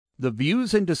The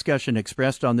views and discussion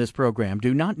expressed on this program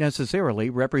do not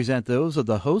necessarily represent those of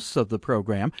the hosts of the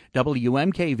program,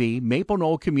 WMKV, Maple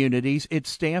Knoll Communities, its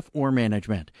staff, or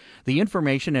management. The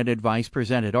information and advice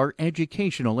presented are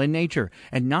educational in nature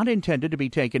and not intended to be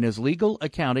taken as legal,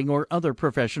 accounting, or other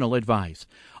professional advice.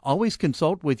 Always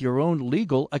consult with your own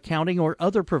legal, accounting, or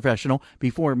other professional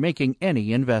before making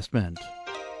any investment.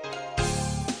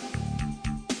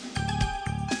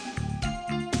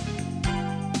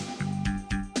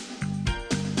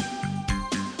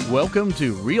 Welcome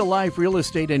to Real Life Real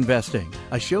Estate Investing,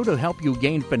 a show to help you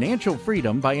gain financial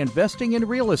freedom by investing in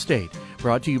real estate.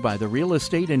 Brought to you by the Real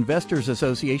Estate Investors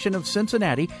Association of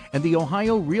Cincinnati and the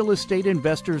Ohio Real Estate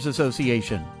Investors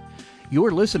Association.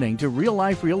 You're listening to Real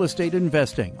Life Real Estate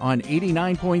Investing on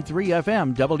 89.3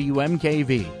 FM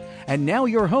WMKV. And now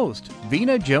your host,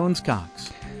 Vena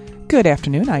Jones-Cox. Good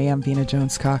afternoon. I am Vena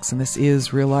Jones-Cox, and this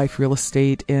is Real Life Real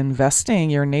Estate Investing,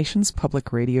 your nation's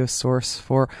public radio source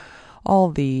for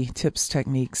all the tips,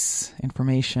 techniques,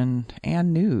 information,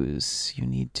 and news you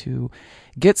need to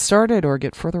get started or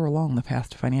get further along the path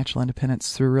to financial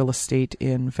independence through real estate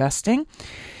investing.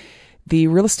 The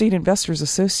Real Estate Investors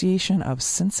Association of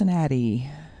Cincinnati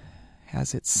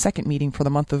has its second meeting for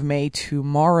the month of May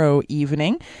tomorrow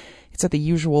evening. It's at the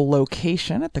usual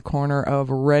location at the corner of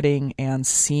Reading and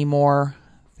Seymour.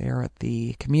 They're at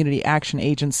the Community Action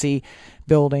Agency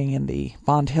building in the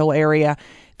Bond Hill area.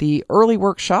 The early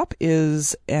workshop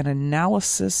is an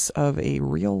analysis of a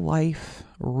real-life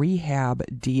rehab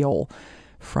deal,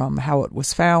 from how it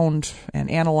was found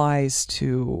and analyzed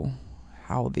to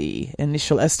how the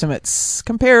initial estimates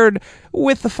compared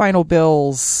with the final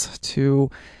bills to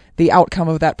the outcome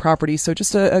of that property. So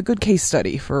just a good case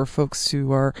study for folks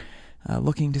who are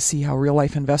looking to see how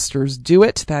real-life investors do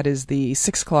it. That is the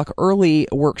 6 o'clock early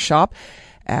workshop.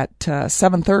 At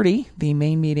 7:30, the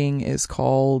main meeting is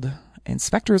called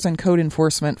Inspectors and Code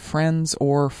Enforcement, Friends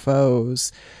or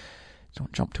Foes.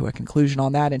 Don't jump to a conclusion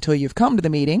on that until you've come to the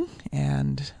meeting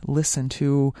and listen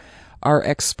to our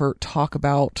expert talk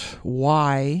about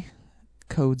why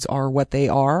codes are what they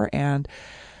are and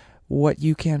what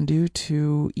you can do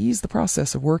to ease the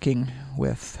process of working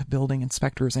with building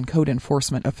inspectors and code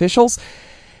enforcement officials.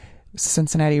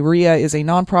 Cincinnati REIA is a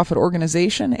nonprofit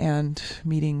organization, and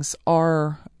meetings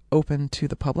are open to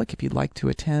the public. If you'd like to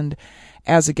attend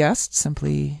as a guest,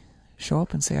 simply show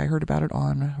up and say, I heard about it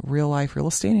on Real Life Real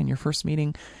Estate, and your first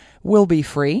meeting will be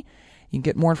free. You can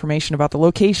get more information about the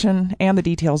location and the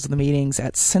details of the meetings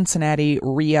at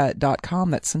CincinnatiREIA.com.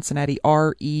 That's Cincinnati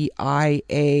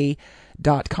REIA.com,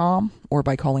 or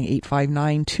by calling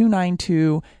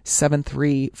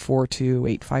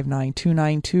 859-292-7342,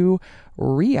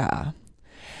 859-292-REIA.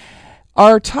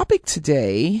 Our topic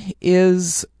today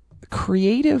is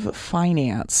creative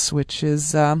finance, which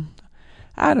is I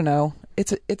don't know.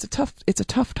 It's a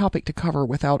tough topic to cover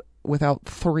without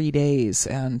 3 days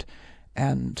and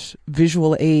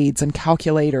visual aids and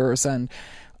calculators and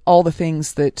all the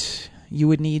things that you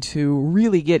would need to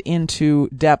really get into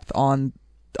depth on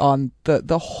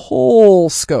the whole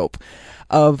scope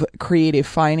of creative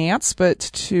finance. But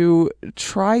to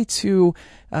try to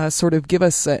sort of give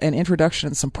us an introduction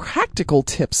and some practical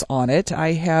tips on it,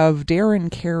 I have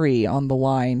Darren Carey on the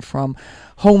line from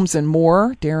Homes and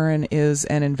More. Darren is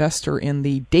an investor in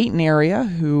the Dayton area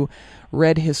who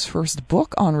read his first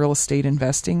book on real estate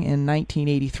investing in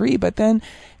 1983, but then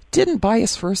didn't buy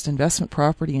his first investment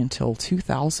property until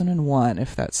 2001,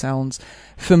 if that sounds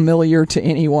familiar to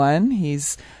anyone.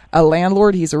 He's a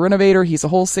landlord, he's a renovator, he's a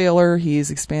wholesaler, he's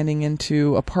expanding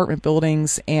into apartment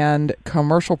buildings and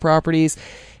commercial properties.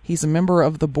 He's a member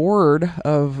of the board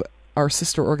of our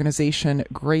sister organization,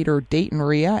 Greater Dayton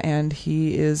REIA, and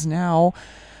he is now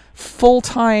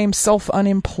full-time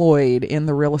self-unemployed in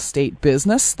the real estate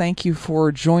business. Thank you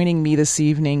for joining me this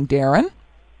evening, Darren.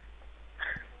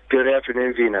 Good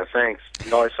afternoon, Vena. Thanks.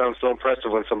 It always sounds so impressive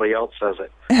when somebody else says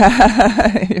it.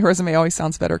 Your resume always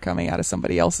sounds better coming out of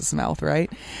somebody else's mouth,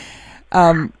 right?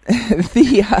 As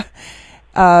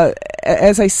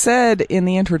I said in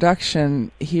the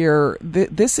introduction here,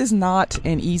 this is not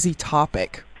an easy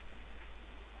topic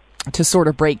to sort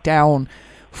of break down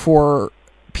for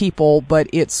people, but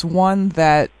it's one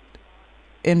that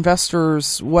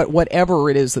investors, whatever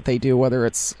it is that they do, whether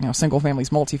it's single families,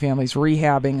 multifamilies,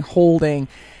 rehabbing, holding,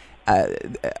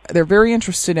 they're very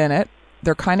interested in it.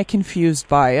 They're kind of confused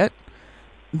by it.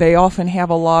 They often have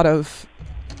a lot of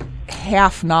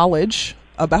half knowledge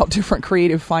about different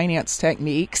creative finance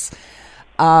techniques.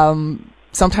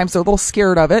 Sometimes they're a little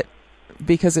scared of it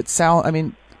because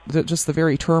just the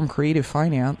very term creative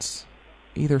finance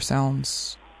either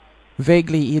sounds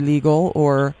vaguely illegal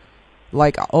or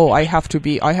like, oh, I have to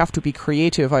be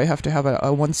creative. I have to have a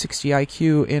 160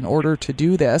 IQ in order to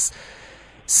do this.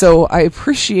 So I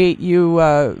appreciate you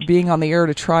being on the air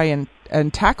to try and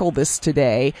tackle this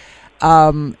today.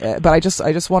 But I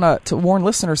just want to warn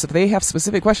listeners, if they have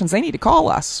specific questions, they need to call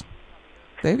us.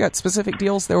 They've got specific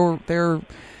deals they're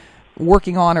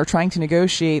working on or trying to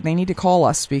negotiate. They need to call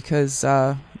us, because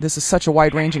this is such a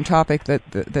wide-ranging topic that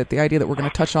the idea that we're going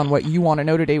to touch on what you want to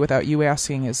know today without you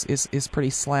asking is pretty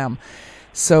slim.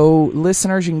 So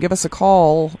listeners, you can give us a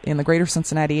call in the greater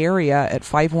Cincinnati area at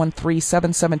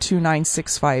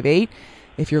 513-772-9658.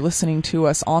 If you're listening to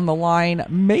us on the line,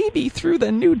 maybe through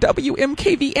the new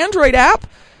WMKV Android app,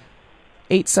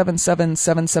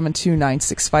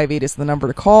 877-772-9658 is the number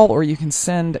to call, or you can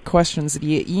send questions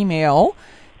via email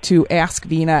to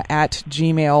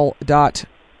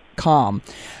askvina@gmail.com.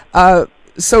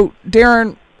 So,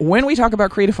 Darren, when we talk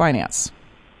about creative finance,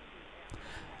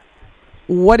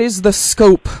 what is the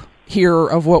scope here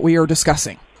of what we are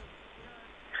discussing?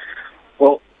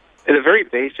 Well, at a very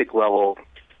basic level,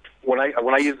 when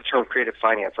I use the term creative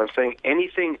finance, I'm saying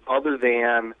anything other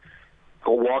than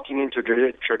walking into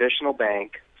a traditional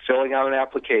bank, filling out an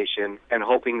application, and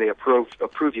hoping they approve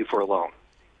you for a loan.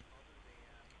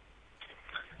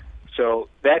 So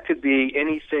that could be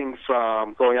anything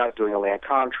from going out and doing a land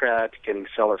contract, getting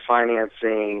seller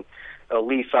financing, a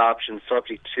lease option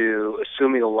subject to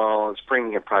assuming the loans,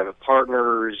 bringing in private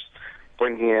partners,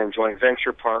 bringing in joint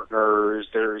venture partners.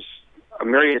 There's a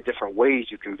myriad of different ways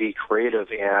you can be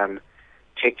creative and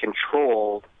take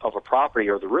control of a property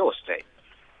or the real estate.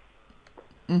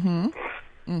 Mm-hmm.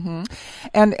 Mm-hmm.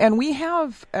 And we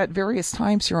have at various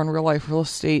times here on Real Life Real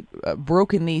Estate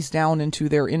broken these down into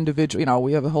their individual.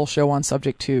 We have a whole show on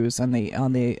subject twos on the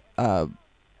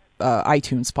iTunes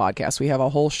podcast. We have a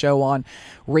whole show on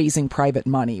raising private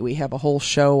money. We have a whole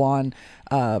show on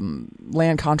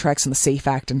land contracts and the SAFE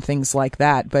Act and things like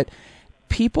that. But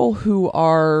people who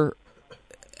are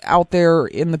out there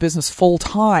in the business full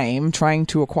time trying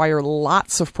to acquire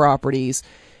lots of properties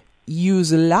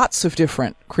use lots of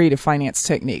different creative finance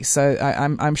techniques.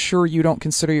 I'm sure you don't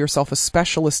consider yourself a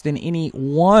specialist in any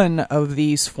one of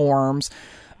these forms,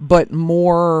 but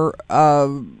more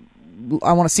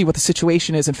I want to see what the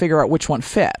situation is and figure out which one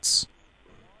fits.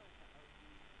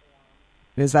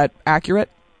 Is that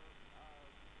accurate?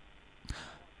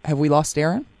 Have we lost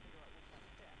Aaron?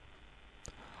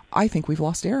 I think we've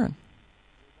lost Aaron.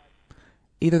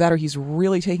 Either that or he's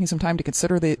really taking some time to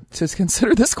consider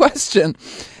this question.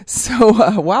 So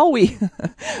while we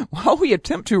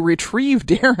attempt to retrieve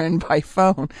Darren by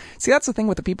phone, see, that's the thing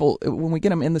with the people, when we get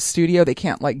them in the studio, they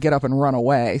can't get up and run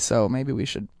away. So maybe we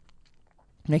should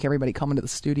make everybody come into the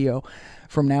studio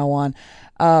from now on.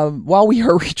 While we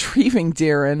are retrieving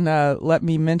Darren, let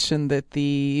me mention that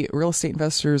the Real Estate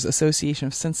Investors Association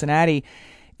of Cincinnati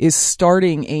is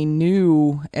starting a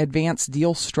new advanced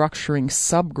deal structuring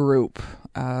subgroup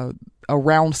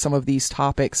around some of these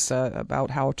topics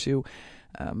about how to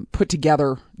put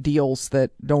together deals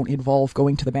that don't involve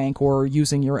going to the bank or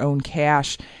using your own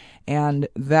cash. And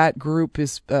that group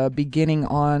is beginning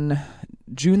on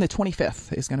June the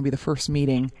 25th is going to be the first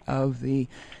meeting of the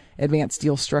Advanced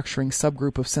Deal Structuring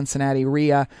Subgroup of Cincinnati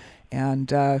REIA.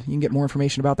 And you can get more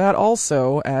information about that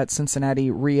also at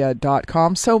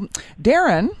CincinnatiREIA.com. So,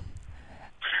 Darren,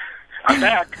 I'm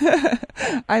back.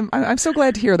 I'm so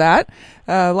glad to hear that.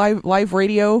 Live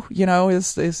radio,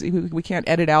 is we can't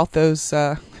edit out those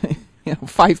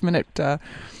 5-minute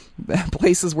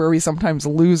places where we sometimes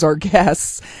lose our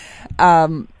guests.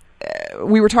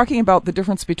 We were talking about the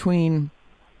difference between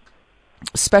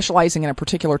specializing in a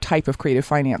particular type of creative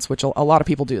finance, which a lot of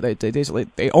people do.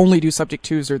 They only do subject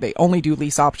twos, or they only do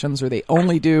lease options, or they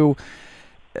only do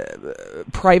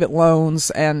private loans.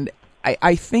 And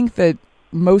I think that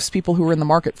most people who are in the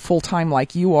market full-time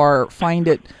like you are find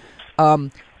it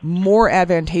more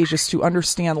advantageous to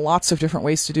understand lots of different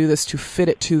ways to do this to fit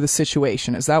it to the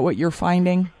situation. Is that what you're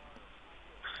finding?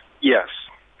 Yes.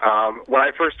 When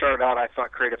I first started out, I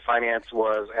thought creative finance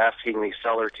was asking the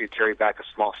seller to carry back a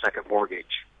small second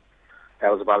mortgage.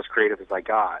 That was about as creative as I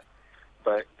got.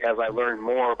 But as I learned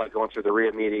more by going through the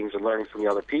REIA meetings and learning from the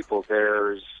other people,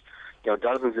 there's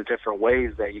dozens of different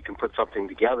ways that you can put something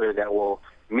together that will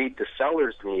meet the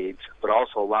seller's needs, but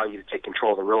also allow you to take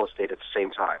control of the real estate at the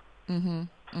same time. Mm-hmm.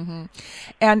 Mm-hmm.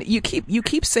 And you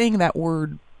keep saying that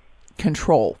word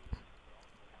control.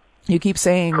 You keep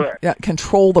saying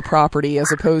control the property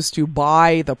as opposed to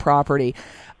buy the property.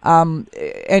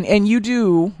 And you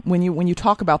do, when you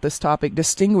talk about this topic,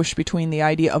 distinguish between the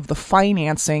idea of the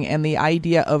financing and the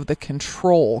idea of the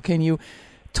control. Can you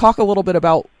talk a little bit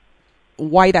about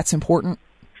why that's important?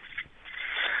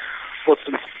 Well,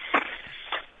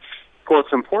 Well,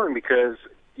 it's important because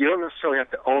you don't necessarily have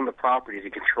to own the property to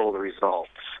control the results.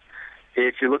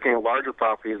 If you're looking at larger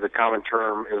properties, the common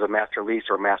term is a master lease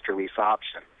or master lease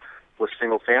option. With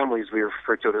single families, we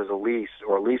refer to it as a lease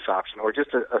or a lease option or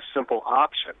just a simple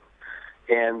option.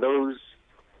 And those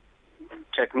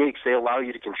techniques, they allow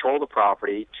you to control the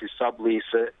property, to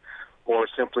sublease it, or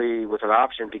simply with an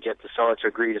option to get the seller to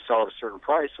agree to sell at a certain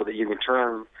price so that you in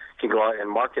turn can go out and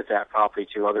market that property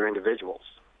to other individuals.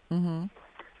 Mm-hmm.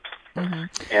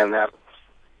 Mm-hmm. And that.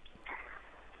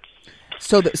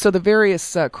 So the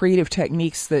various creative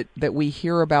techniques that we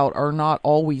hear about are not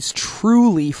always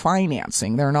truly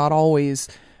financing. They're not always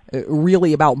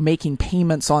really about making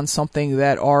payments on something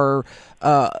that are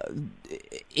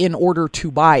in order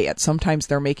to buy it. Sometimes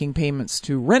they're making payments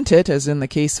to rent it, as in the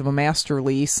case of a master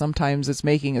lease. Sometimes it's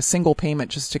making a single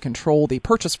payment just to control the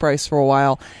purchase price for a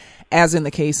while, as in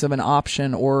the case of an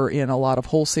option or in a lot of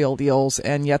wholesale deals.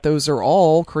 And yet those are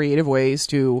all creative ways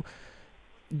to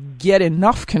get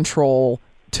enough control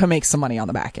to make some money on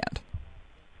the back end.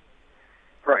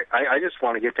 Right. I just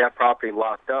want to get that property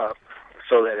locked up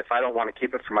so that if I don't want to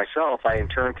keep it for myself, I in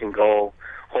turn can go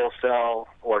wholesale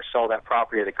or sell that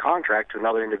property at a contract to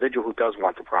another individual who does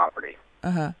want the property.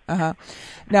 Now,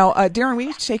 Darren, we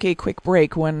need to take a quick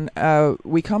break. When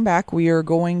we come back, we are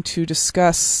going to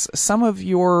discuss some of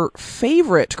your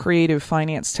favorite creative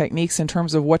finance techniques in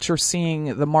terms of what you're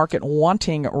seeing the market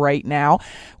wanting right now.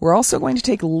 We're also going to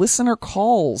take listener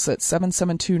calls at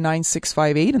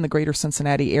 772-9658 in the greater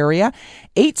Cincinnati area,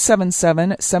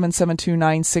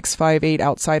 877-772-9658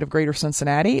 outside of greater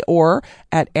Cincinnati, or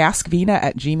at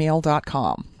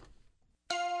askvina@gmail.com.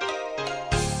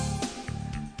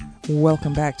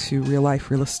 Welcome back to Real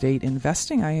Life Real Estate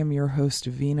Investing. I am your host,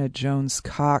 Vina Jones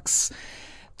Cox,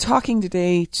 talking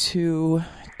today to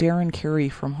Darren Carey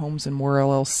from Homes & More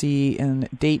LLC in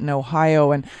Dayton,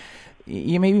 Ohio. And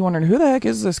you may be wondering, who the heck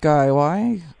is this guy?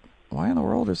 Why in the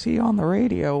world is he on the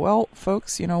radio? Well,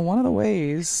 folks, one of the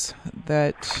ways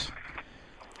that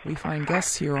we find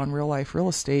guests here on Real Life Real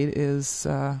Estate is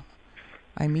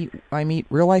I meet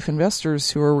real life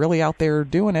investors who are really out there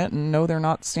doing it and know they're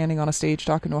not standing on a stage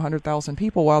talking to 100,000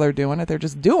 people while they're doing it. They're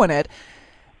just doing it.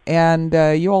 And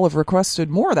you all have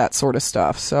requested more of that sort of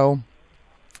stuff. So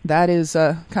that is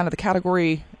kind of the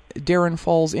category Darren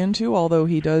falls into, although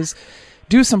he does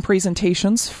do some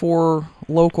presentations for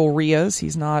local RIAs.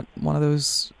 He's not one of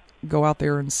those go out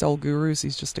there and sell gurus.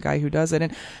 He's just a guy who does it.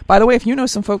 And by the way, if you know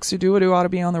some folks who do it who ought to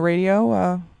be on the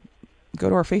radio, go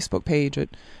to our Facebook page at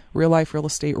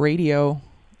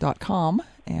realliferealestateradio.com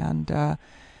and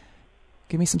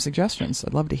give me some suggestions.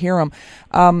 I'd love to hear them.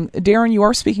 Darren, you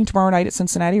are speaking tomorrow night at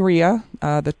Cincinnati RIA.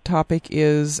 The topic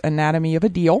is Anatomy of a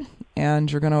Deal, and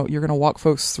you're gonna walk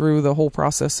folks through the whole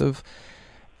process of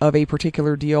a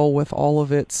particular deal with all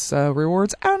of its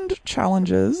rewards and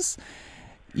challenges.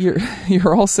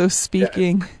 You're also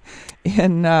speaking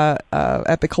in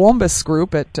at the Columbus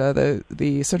Group at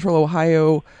the Central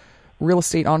Ohio Real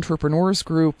Estate Entrepreneurs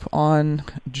Group on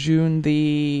June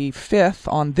the 5th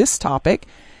on this topic.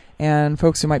 And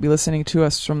folks who might be listening to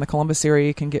us from the Columbus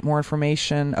area can get more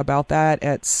information about that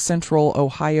at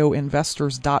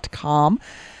centralohioinvestors.com.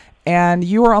 And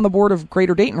you are on the board of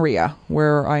Greater Dayton RIA,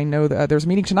 where I know that there's a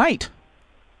meeting tonight,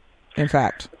 in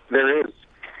fact. There is.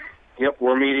 Yep,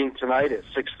 we're meeting tonight at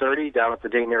 6:30 down at the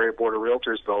Dayton Area Board of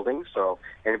Realtors building. So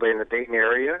anybody in the Dayton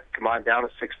area, come on down at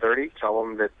 6:30. Tell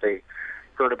them that they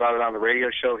heard about it on the radio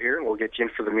show here, and we'll get you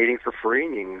in for the meeting for free,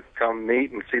 and you can come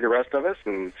meet and see the rest of us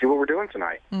and see what we're doing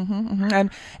tonight. Mm-hmm, mm-hmm.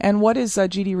 And what is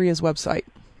GD RIA's website?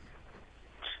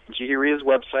 GD RIA's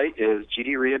website is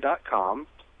gdria.com,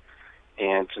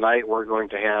 and tonight we're going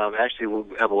to have, we'll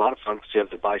have a lot of fun because we have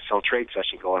the buy-sell trade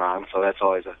session going on, so that's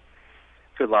always a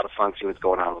good lot of fun, see what's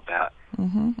going on with that.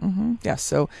 Mm-hmm, mm-hmm. Yeah,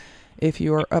 so if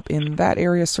you are up in that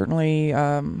area, certainly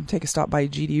take a stop by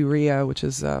GD RIA, which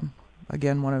is,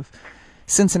 again, one of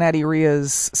Cincinnati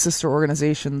RIA's sister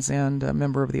organizations and a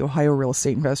member of the Ohio Real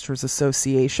Estate Investors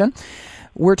Association.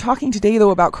 We're talking today,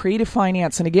 though, about creative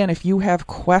finance. And again, if you have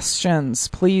questions,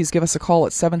 please give us a call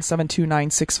at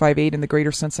 772-9658 in the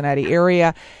greater Cincinnati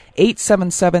area,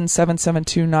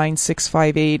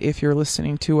 877-772-9658 if you're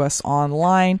listening to us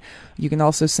online. You can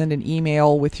also send an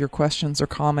email with your questions or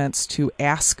comments to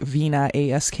askvina,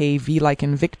 A-S-K-V like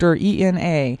in Victor,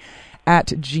 E-N-A, at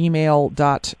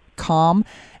gmail.com.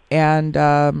 And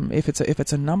if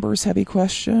it's a numbers heavy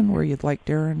question where you'd like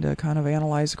Darren to kind of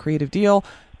analyze a creative deal,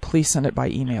 please send it by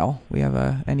email. We have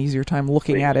an easier time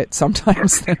looking at it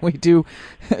sometimes than we do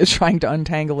trying to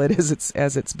untangle it as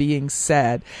it's being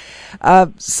said.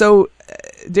 So,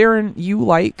 Darren, you,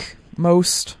 like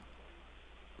most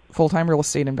full-time real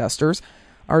estate investors,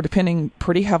 are depending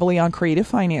pretty heavily on creative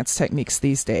finance techniques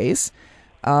these days.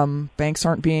 Banks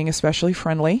aren't being especially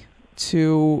friendly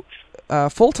to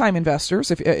full-time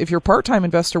investors. If you're a part-time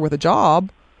investor with a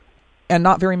job and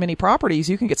not very many properties,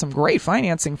 you can get some great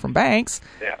financing from banks.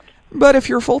 Yeah. But if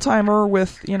you're a full-timer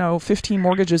with, 15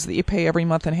 mortgages that you pay every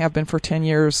month and have been for 10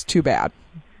 years, too bad.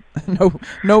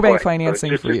 No bank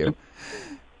financing for you.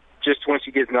 Just once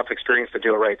you get enough experience to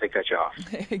do it right, they cut you off.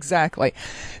 Exactly.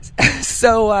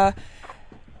 So,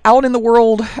 out in the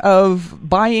world of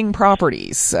buying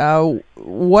properties,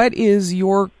 what is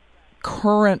your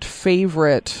current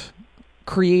favorite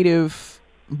creative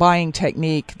buying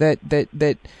technique that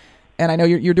and I know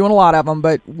you're doing a lot of them,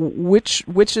 but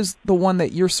which is the one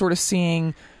that you're sort of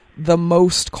seeing the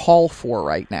most call for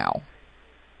right now?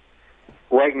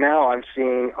 Right now, I'm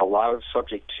seeing a lot of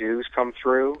subject twos come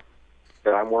through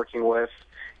that I'm working with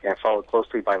and followed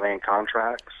closely by land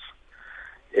contracts.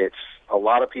 It's a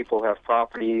lot of people have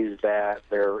properties that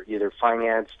they're either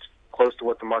financed close to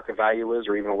what the market value is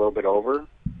or even a little bit over.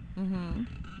 Mm-hmm.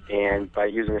 And by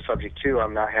using a subject two,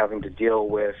 I'm not having to deal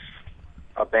with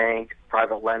a bank,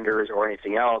 private lenders, or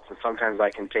anything else. And sometimes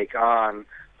I can take on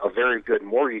a very good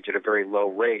mortgage at a very low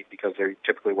rate because they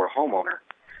typically were a homeowner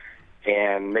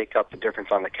and make up the difference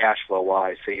on the cash flow while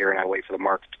I sit here and I wait for the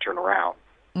market to turn around.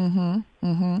 Mm-hmm.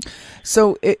 Mm-hmm.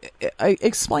 So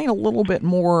explain a little bit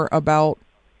more about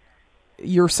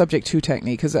your subject to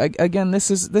technique, because again, this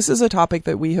is a topic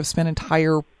that we have spent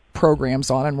entire programs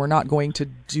on, and we're not going to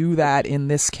do that in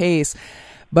this case.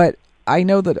 But I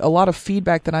know that a lot of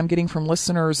feedback that I'm getting from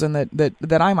listeners and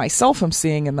that I myself am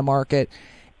seeing in the market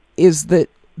is that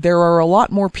there are a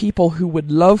lot more people who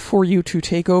would love for you to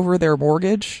take over their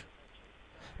mortgage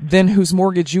than whose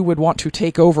mortgage you would want to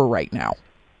take over right now.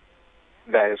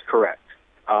 That is correct.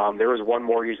 There was one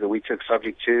mortgage that we took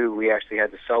subject to. We actually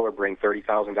had the seller bring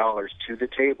 $30,000 to the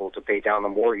table to pay down the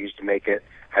mortgage to make it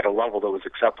at a level that was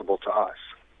acceptable to us.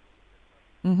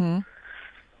 Mm-hmm.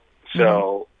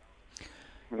 So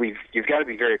you've got to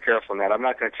be very careful in that. I'm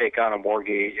not going to take on a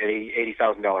mortgage, an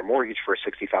 $80,000 mortgage for a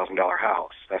 $60,000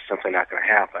 house. That's simply not going to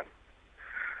happen.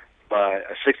 But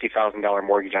a $60,000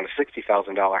 mortgage on a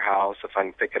 $60,000 house, if I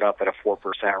can pick it up at a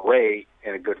 4% rate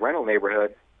in a good rental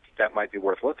neighborhood, that might be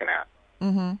worth looking at.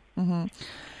 Mm-hmm. Mm-hmm.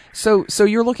 So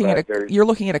you're looking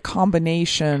at a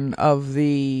combination of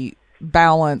the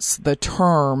balance, the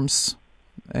terms.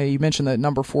 You mentioned that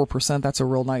number 4%. That's a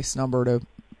real nice number to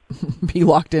be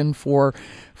locked in for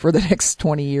the next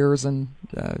 20 years and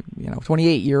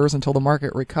 28 years until the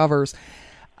market recovers.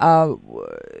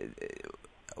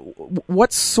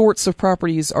 What sorts of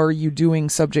properties are you doing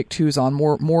subject twos on?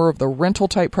 More of the rental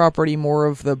type property, more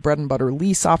of the bread and butter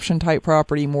lease option type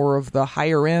property, more of the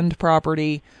higher end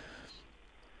property?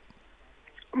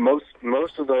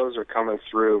 Most of those are coming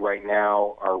through right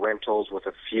now are rentals with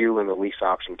a few in the lease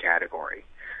option category.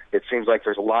 It seems like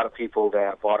there's a lot of people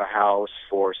that bought a house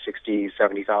for $60,000,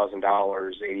 $70,000,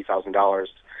 $80,000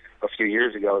 a few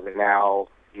years ago that now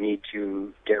need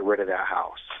to get rid of that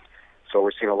house. So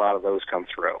we're seeing a lot of those come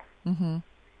through. Mm-hmm.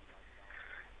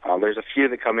 There's a few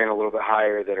that come in a little bit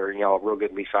higher that are, a real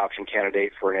good lease option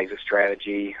candidate for an exit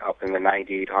strategy up in the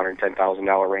 $90,000 to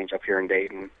 $110,000 range up here in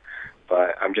Dayton.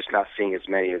 But I'm just not seeing as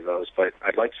many of those, but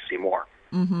I'd like to see more.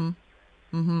 Mm-hmm.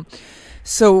 Mm-hmm.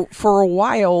 So for a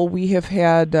while we have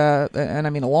had, and I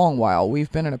mean a long while,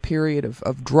 we've been in a period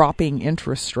of dropping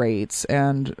interest rates.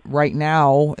 And right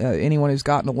now, anyone who's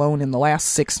gotten a loan in the last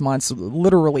 6 months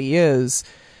literally is,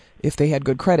 if they had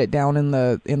good credit, down in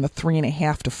the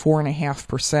 3.5% to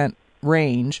 4.5%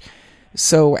 range.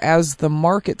 So as the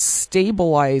market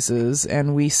stabilizes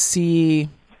and we see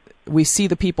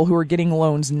the people who are getting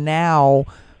loans now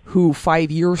who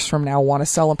 5 years from now want to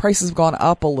sell, and prices have gone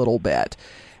up a little bit,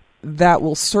 that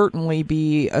will certainly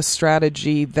be a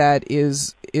strategy that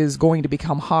is going to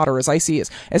become hotter. As I see it,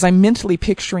 as I'm mentally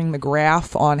picturing the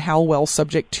graph on how well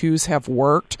subject twos have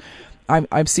worked,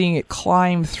 I'm seeing it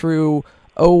climb through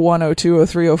 01, 02,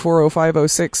 03, 04, 05,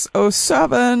 06,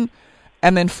 07,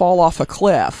 and then fall off a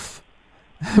cliff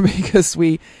because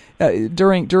we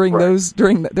during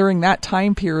that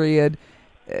time period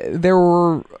there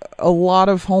were a lot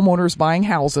of homeowners buying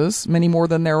houses, many more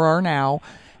than there are now,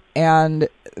 and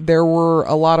there were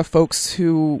a lot of folks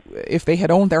who, if they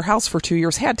had owned their house for 2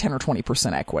 years, had 10 or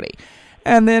 20% equity.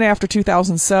 And then after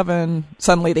 2007,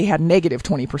 suddenly they had negative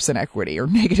 20% equity or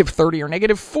negative 30 or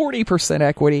negative 40%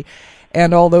 equity.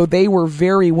 And although they were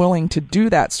very willing to do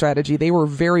that strategy, they were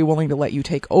very willing to let you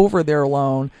take over their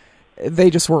loan.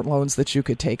 They just weren't loans that you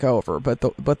could take over. But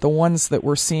the ones that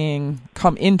we're seeing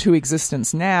come into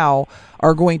existence now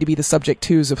are going to be the subject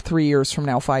twos of 3 years from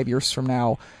now, 5 years from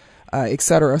now. et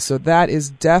cetera. So that is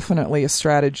definitely a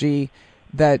strategy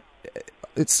that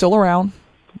it's still around.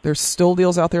 There's still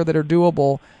deals out there that are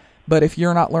doable, but if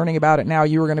you're not learning about it now,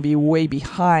 you are going to be way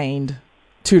behind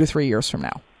 2 to 3 years from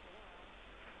now.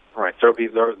 Right.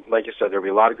 Like you said, there'll be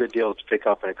a lot of good deals to pick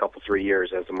up in a couple, 3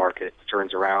 years as the market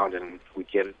turns around and we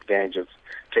get advantage of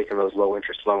taking those low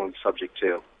interest loans subject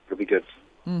to. It'll be good.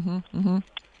 Mm-hmm. Mm-hmm.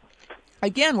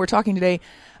 Again, we're talking today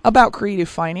about creative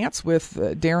finance with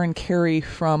Darren Carey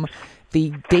from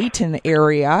the Dayton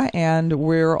area, and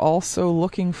we're also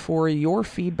looking for your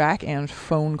feedback and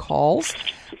phone calls.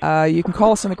 You can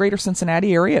call us in the greater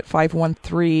Cincinnati area at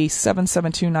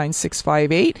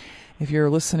 513-772-9658. If you're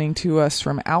listening to us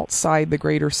from outside the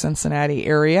greater Cincinnati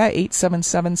area,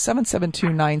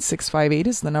 877-772-9658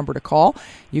 is the number to call.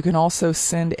 You can also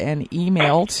send an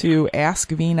email to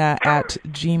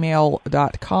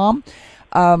askvina@gmail.com.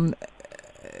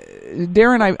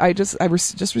 Darren, I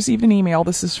just received an email.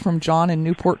 This is from John in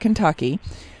Newport, Kentucky.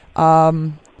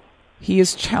 He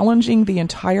is challenging the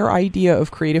entire idea of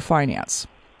creative finance.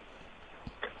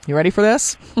 You ready for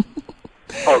this?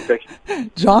 Oh, thank you.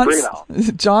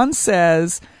 John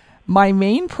says, my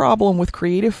main problem with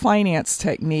creative finance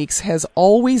techniques has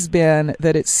always been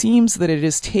that it seems that it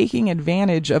is taking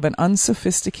advantage of an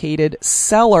unsophisticated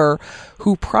seller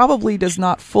who probably does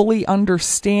not fully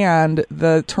understand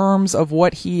the terms of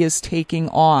what he is taking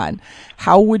on.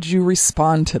 How would you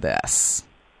respond to this?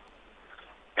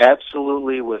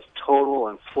 Absolutely, with total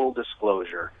and full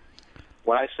disclosure.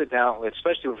 When I sit down,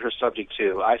 especially with your subject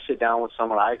to, I sit down with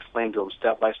someone, I explain to them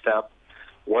step by step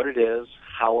what it is,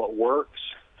 how it works,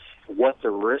 what the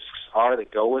risks are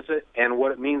that go with it, and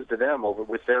what it means to them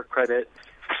with their credit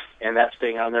and that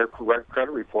staying on their credit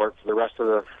report for the rest of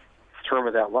the term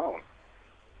of that loan.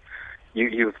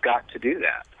 You've got to do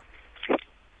that.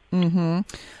 Mm-hmm.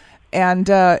 And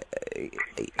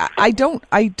I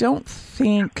don't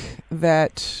think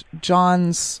that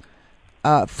John's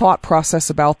thought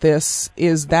process about this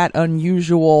is that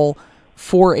unusual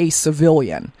for a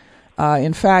civilian.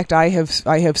 In fact, I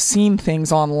have seen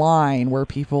things online where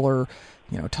people are,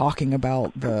 talking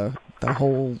about the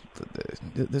whole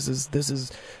this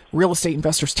is real estate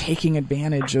investors taking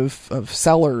advantage of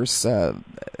sellers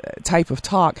type of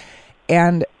talk,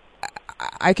 and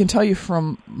I can tell you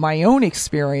from my own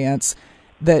experience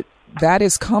that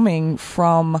is coming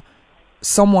from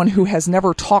someone who has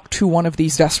never talked to one of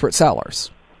these desperate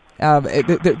sellers.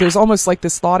 There's almost like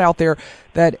this thought out there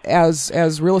that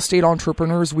as real estate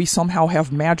entrepreneurs, we somehow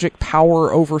have magic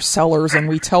power over sellers, and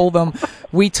we tell them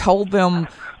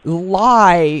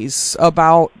lies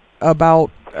about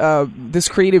this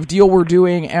creative deal we're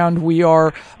doing, and we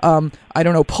are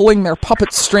pulling their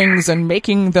puppet strings and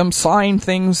making them sign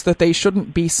things that they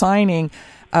shouldn't be signing.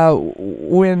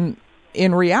 When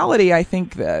in reality, I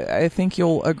think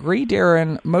you'll agree,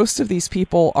 Darren, most of these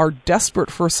people are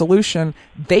desperate for a solution.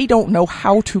 They don't know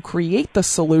how to create the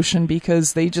solution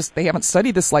because they haven't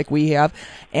studied this like we have.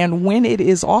 And when it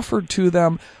is offered to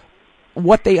them,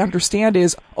 what they understand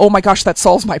is, oh my gosh, that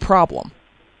solves my problem.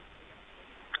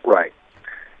 Right.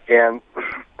 And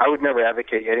I would never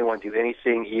advocate anyone do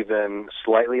anything even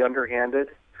slightly underhanded.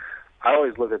 I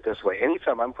always look at it this way.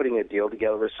 Anytime I'm putting a deal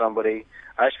together with somebody,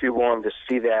 I should be willing to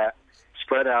see that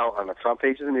spread out on the front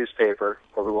page of the newspaper,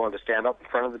 or be willing to stand up in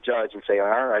front of the judge and say, all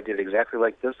right, I did exactly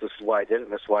like this. This is why I did it,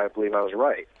 and this is why I believe I was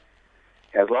right.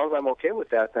 As long as I'm okay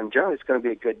with that, then generally it's going to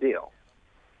be a good deal.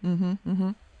 Mm-hmm,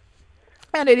 mm-hmm.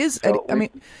 And it is, so,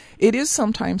 it is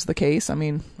sometimes the case. I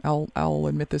mean, I'll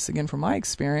admit this again from my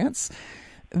experience,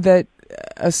 that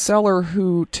a seller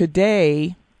who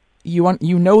today, you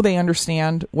know they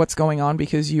understand what's going on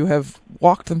because you have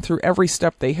walked them through every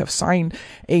step. They have signed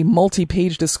a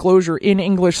multi-page disclosure in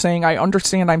English saying, I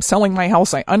understand I'm selling my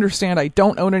house. I understand I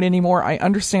don't own it anymore. I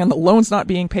understand the loan's not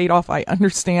being paid off. I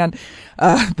understand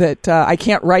that I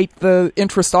can't write the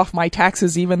interest off my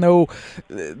taxes even though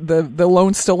the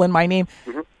loan's still in my name.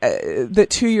 Mm-hmm.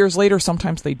 That 2 years later,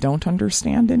 sometimes they don't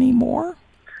understand anymore.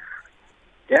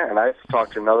 Yeah, and I've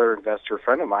talked to another investor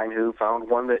friend of mine who found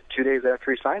one that 2 days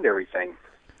after he signed everything,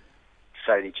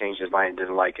 decided he changed his mind and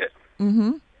didn't like it.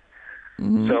 Mm-hmm.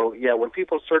 Mm-hmm. So, yeah, when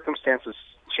people's circumstances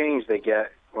change, they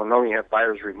get, normally you have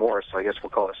buyer's remorse, so I guess we'll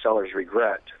call it seller's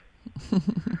regret,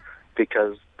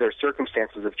 because their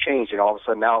circumstances have changed, and all of a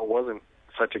sudden now it wasn't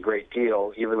such a great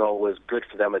deal, even though it was good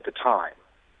for them at the time.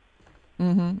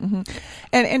 Mm-hmm, mm-hmm.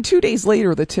 And 2 days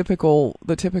later, the typical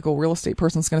real estate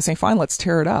person's going to say, fine, let's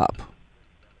tear it up.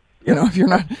 You know, if you're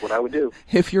not, that's what I would do.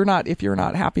 If you're not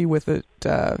happy with it,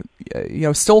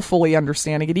 still fully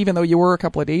understanding it, even though you were a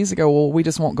couple of days ago, well, we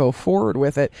just won't go forward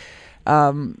with it.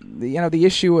 The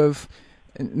issue of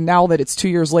now that it's 2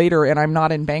 years later and I'm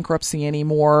not in bankruptcy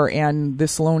anymore and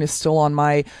this loan is still on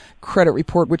my credit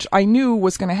report, which I knew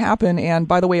was going to happen. And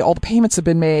by the way, all the payments have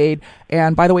been made.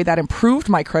 And by the way, that improved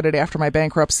my credit after my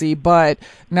bankruptcy. But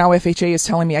now FHA is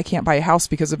telling me I can't buy a house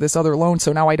because of this other loan.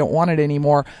 So now I don't want it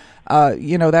anymore.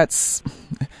 That's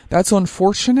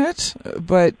unfortunate,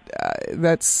 but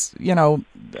that's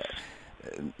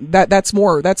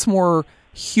more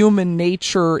human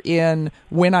nature. In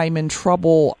when I'm in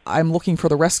trouble, I'm looking for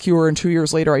the rescuer, and 2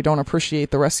 years later I don't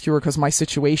appreciate the rescuer because my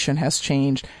situation has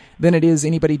changed, than it is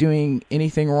anybody doing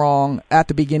anything wrong at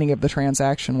the beginning of the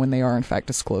transaction when they are in fact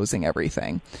disclosing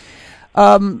everything.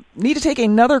 Need to take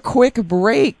another quick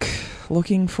break.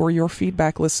 Looking for your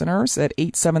feedback, listeners, at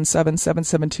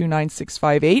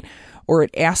 877-772-9658 or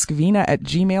at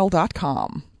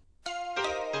askvina@gmail.com.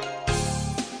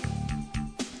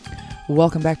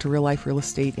 Welcome back to Real Life Real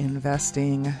Estate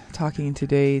Investing. Talking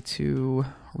today to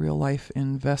real life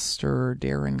investor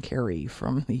Darren Carey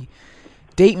from the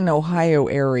Dayton, Ohio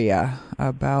area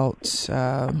about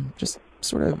just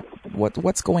sort of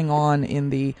what's going on in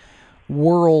the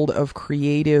world of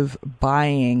creative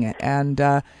buying,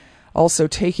 and also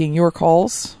taking your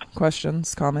calls,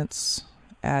 questions, comments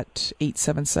at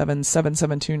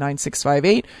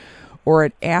 877-772-9658 or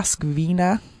at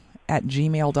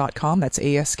askvina@gmail.com. That's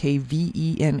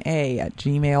ASKVENA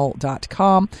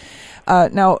 @gmail.com.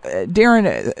 Now,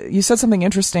 Darren, you said something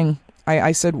interesting.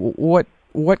 I said, what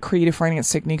creative finance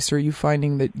techniques are you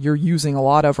finding that you're using a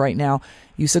lot of right now?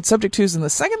 You said subject twos, and the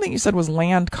second thing you said was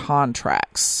land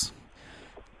contracts.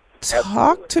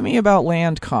 Talk to me about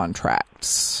land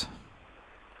contracts.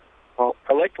 Well,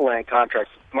 I like the land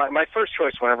contracts. My first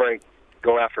choice whenever I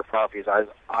go after properties, I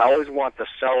always want the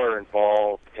seller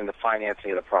involved in the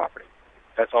financing of the property.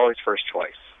 That's always first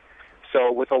choice.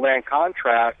 So with a land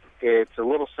contract, it's a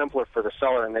little simpler for the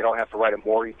seller, and they don't have to write a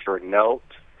mortgage or a note.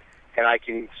 And I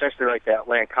can essentially write that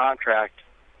land contract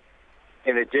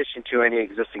in addition to any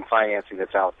existing financing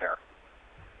that's out there.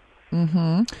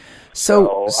 Mm-hmm.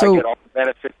 So I get all the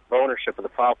benefits of ownership of the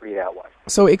property that way.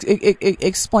 So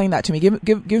explain that to me.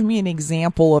 Give me an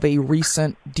example of a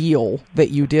recent deal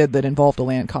that you did that involved a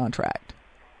land contract.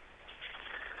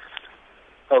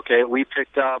 Okay, we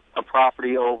picked up a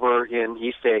property over in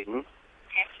East Dayton,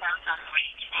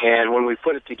 and when we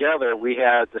put it together, we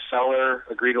had the seller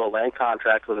agree to a land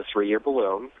contract with a 3-year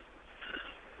balloon.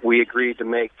 We agreed to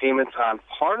make payments on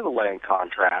part of the land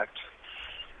contract,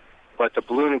 but the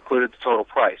balloon included the total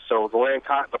price. So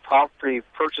the property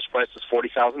purchase price was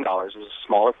 $40,000. It was a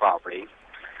smaller property.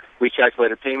 We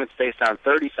calculated payments based on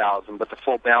 $30,000, but the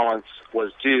full balance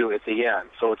was due at the end.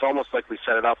 So it's almost like we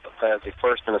set it up as a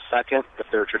first and a second if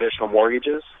they're traditional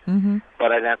mortgages,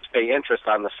 but I didn't have to pay interest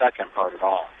on the second part at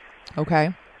all.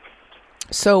 Okay.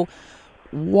 So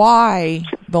why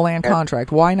the land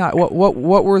contract? Why not? What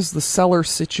was the seller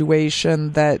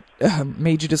situation that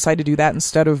made you decide to do that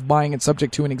instead of buying it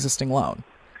subject to an existing loan?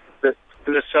 The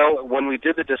seller, when we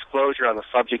did the disclosure on the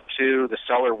subject to, the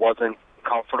seller wasn't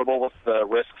comfortable with the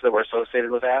risks that were associated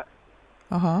with that.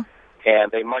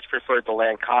 And they much preferred the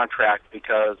land contract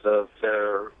because of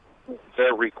their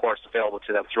recourse available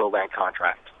to them through a land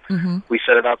contract. We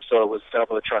set it up so it was set up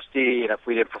with a trustee, and if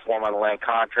we didn't perform on the land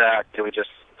contract, then we just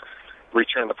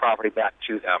return the property back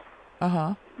to them.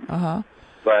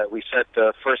 But we set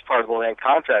the first part of the land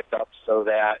contract up so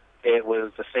that it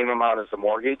was the same amount as the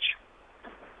mortgage,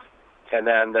 and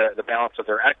then the balance of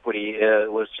their equity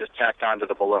was just tacked onto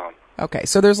the balloon. Okay,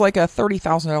 so there's like a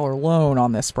 $30,000 loan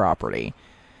on this property.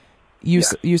 You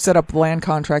set up the land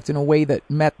contract in a way that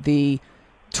met the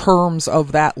terms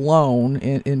of that loan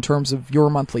in terms of your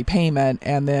monthly payment,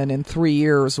 and then in 3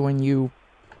 years when you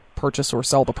purchase or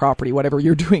sell the property, whatever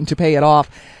you're doing to pay it off,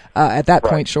 at that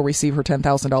point she'll receive her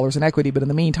 $10,000 in equity, but in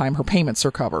the meantime her payments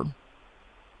are covered.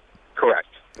 Correct.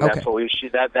 And okay. That's what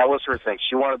that was her thing.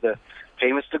 She wanted the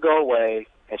payments to go away,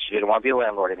 and she didn't want to be a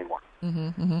landlord anymore.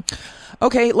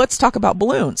 Okay, let's talk about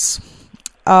balloons.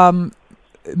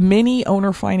 Many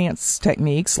owner finance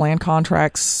techniques, land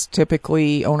contracts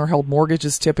typically, owner-held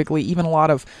mortgages typically, even a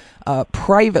lot of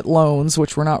private loans,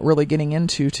 which we're not really getting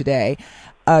into today,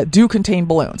 do contain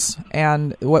balloons.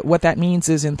 And what that means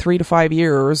is in 3 to 5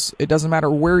 years, it doesn't matter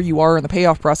where you are in the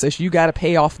payoff process, you got to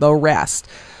pay off the rest.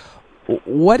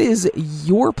 What is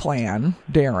your plan,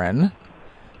 Darren,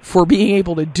 for being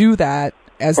able to do that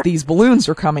as these balloons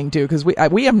are coming due? Because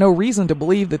we have no reason to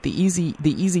believe that the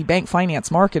easy bank finance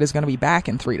market is going to be back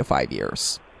in 3 to 5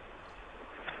 years.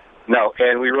 No,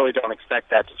 and we really don't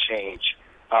expect that to change.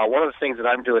 One of the things that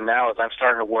I'm doing now is I'm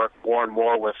starting to work more and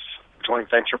more with joint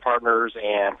venture partners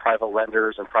and private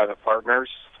lenders and private partners.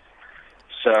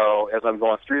 So as I'm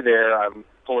going through there, I'm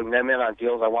pulling them in on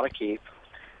deals I want to keep.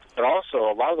 But also,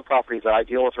 a lot of the properties that I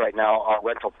deal with right now are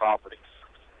rental properties.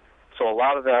 So a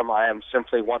lot of them, I am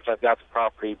simply, once I've got the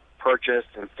property purchased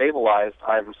and stabilized,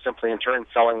 I'm simply in turn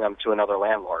selling them to another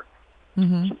landlord.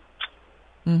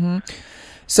 Mm-hmm. Mm-hmm.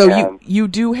 So you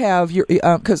do have your,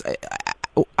 because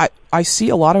I see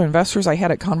a lot of investors. I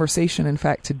had a conversation, in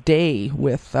fact, today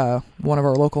with one of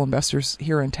our local investors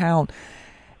here in town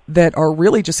that are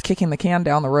really just kicking the can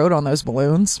down the road on those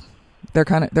balloons. They're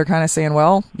kind of saying,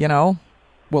 well,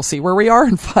 we'll see where we are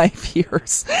in 5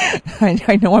 years.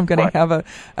 I know I'm going to have a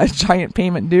giant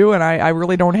payment due, and I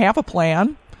really don't have a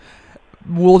plan.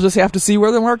 We'll just have to see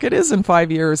where the market is in 5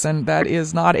 years, and that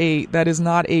is not a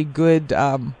good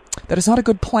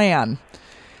plan.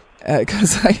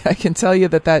 Because I can tell you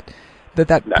that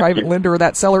private lender or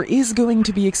that seller is going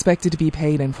to be expected to be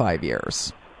paid in 5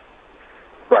 years.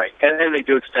 Right, and they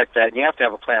do expect that, and you have to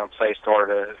have a plan in place in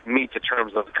order to meet the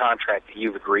terms of the contract that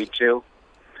you've agreed to.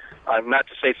 Not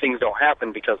to say things don't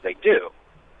happen, because they do.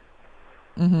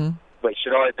 Mm-hmm. But you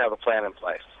should always have a plan in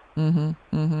place. Mm-hmm.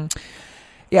 Mm-hmm.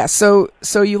 Yeah, so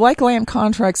you like land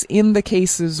contracts in the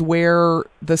cases where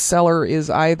the seller is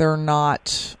either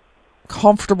not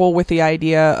comfortable with the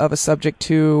idea of a subject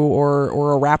to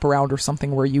or a wraparound or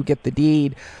something where you get the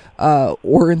deed,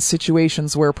 or in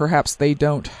situations where perhaps they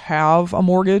don't have a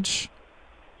mortgage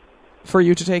for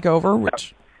you to take over,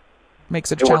 which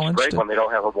makes it a challenge. It's great when they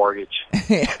don't have a mortgage.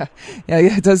 yeah,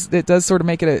 it does sort of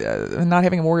make it not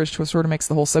having a mortgage sort of makes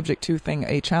the whole subject to thing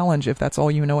a challenge if that's all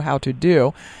you know how to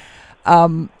do.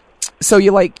 So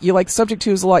you like subject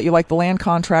tos a lot. You like the land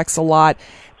contracts a lot.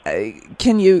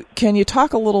 Can you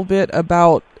talk a little bit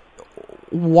about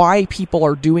why people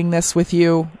are doing this with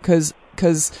you? Because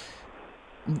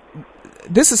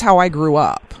this is how I grew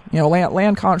up.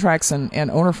 Land contracts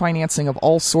and owner financing of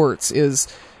all sorts is.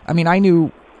 I mean, I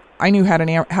knew how to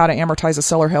amortize a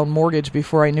seller-held mortgage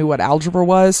before I knew what algebra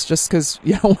was. Just because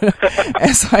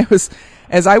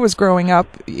as I was growing up,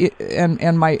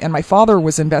 and my father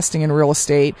was investing in real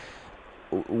estate,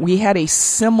 we had a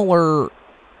similar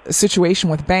situation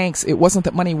with banks. It wasn't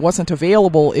that money wasn't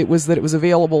available; it was that it was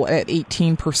available at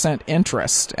 18%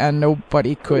 interest, and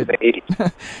nobody could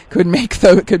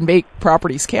make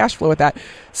properties cash flow at that.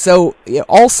 So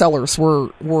all sellers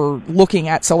were looking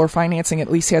at seller financing.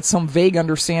 At least had some vague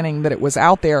understanding that it was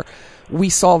out there. We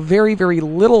saw very, very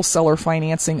little seller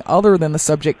financing other than the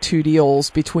subject to deals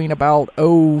between about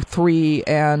 2003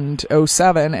 and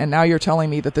 2007, and now you're telling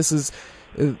me that this is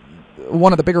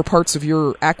one of the bigger parts of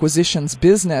your acquisitions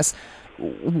business.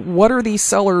 What are these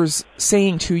sellers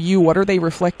saying to you? What are they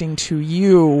reflecting to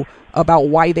you about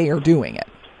why they are doing it?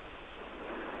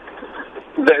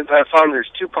 I found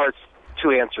there's two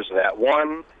answers to that.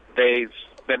 One, they've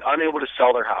been unable to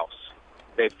sell their house.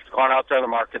 They've gone out there on the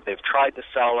market, they've tried to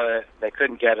sell it, they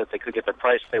couldn't get it, they couldn't get the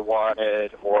price they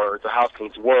wanted, or the house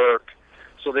needs work.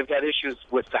 So they've got issues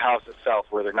with the house itself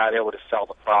where they're not able to sell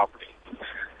the property.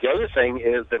 The other thing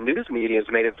is the news media has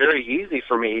made it very easy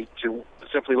for me to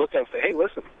simply look at and say, hey,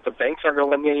 listen, the banks aren't going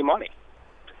to lend me any money.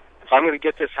 If I'm going to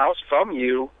get this house from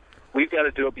you, we've got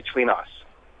to do it between us.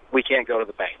 We can't go to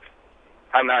the bank.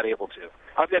 I'm not able to.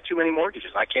 I've got too many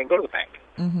mortgages. I can't go to the bank.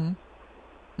 Mm-hmm.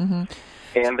 Mm-hmm.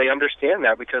 And they understand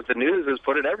that because the news has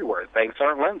put it everywhere. Banks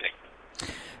aren't lending.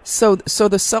 So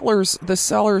the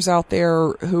sellers out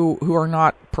there who are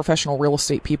not professional real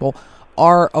estate people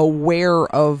are aware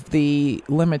of the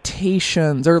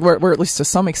limitations, or at least to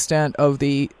some extent of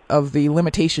the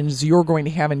limitations you're going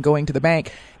to have in going to the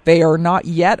bank. They are not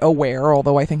yet aware,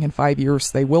 although I think in 5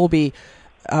 years they will be,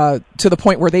 to the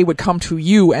point where they would come to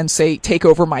you and say, take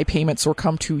over my payments, or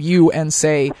come to you and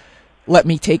say, let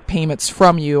me take payments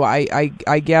from you. I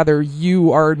gather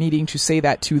you are needing to say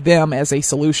that to them as a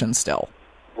solution still.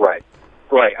 Right.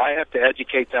 I have to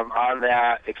educate them on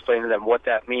that, explain to them what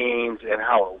that means and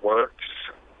how it works.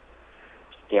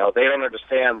 They don't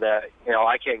understand that,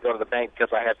 I can't go to the bank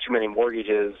because I have too many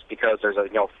mortgages because there's a,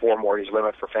 4 mortgage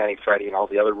limit for Fannie, Freddie, and all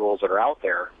the other rules that are out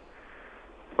there.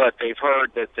 But they've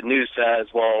heard that the news says,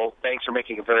 well, banks are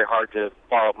making it very hard to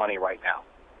borrow money right now.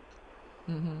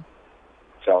 Mm-hmm.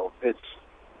 So it's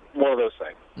one of those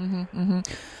things. Mm-hmm, mm-hmm.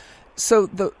 So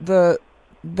the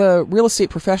real estate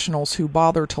professionals who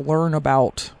bother to learn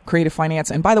about creative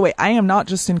finance, and by the way, I am not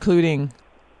just including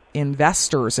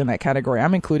investors in that category.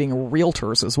 I'm including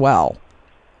realtors as well.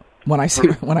 When I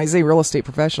say real estate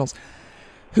professionals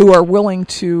who are willing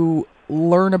to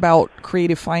learn about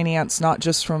creative finance, not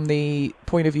just from the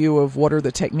point of view of what are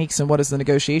the techniques and what is the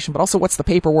negotiation, but also what's the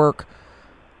paperwork,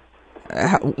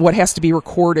 what has to be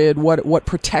recorded, what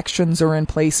protections are in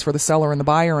place for the seller and the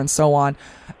buyer, and so on,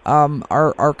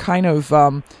 are kind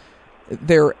of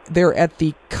they're at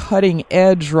the cutting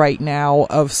edge right now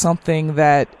of something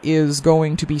that is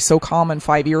going to be so common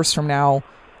 5 years from now.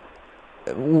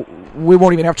 We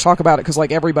won't even have to talk about it because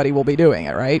like everybody will be doing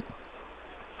it, right?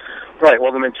 Right.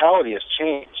 Well, the mentality has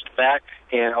changed. Back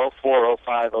in 04,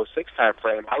 05, 06 time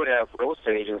frame, I would have real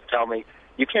estate agents tell me,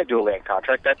 you can't do a land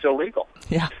contract. That's illegal.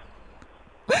 Yeah.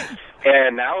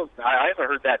 And now, I haven't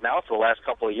heard that now for the last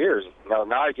couple of years. Now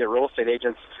I get real estate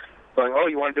agents going, oh,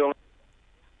 you want to do a...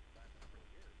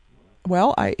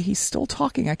 Well, he's still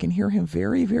talking. I can hear him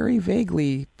very, very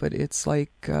vaguely, but it's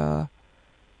like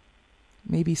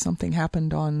maybe something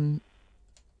happened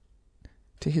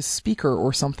to his speaker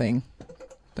or something.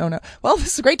 Don't know. Well, this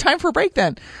is a great time for a break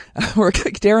then. We're going to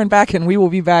kick Darren back, and we will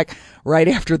be back right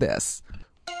after this.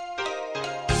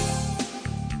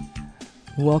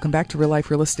 Welcome back to Real Life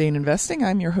Real Estate Investing.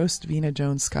 I'm your host, Vena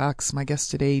Jones-Cox. My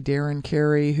guest today, Darren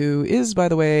Carey, who is, by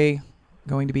the way,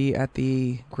 going to be at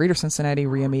the Greater Cincinnati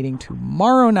REIA meeting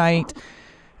tomorrow night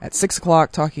at 6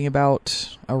 o'clock talking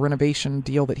about a renovation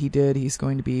deal that he did. He's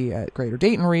going to be at Greater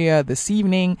Dayton REIA this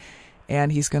evening,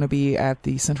 and he's going to be at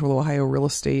the Central Ohio Real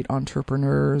Estate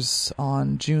Entrepreneurs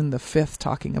on June the 5th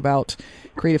talking about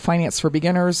creative finance for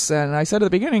beginners. And I said at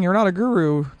the beginning, you're not a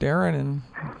guru, Darren, and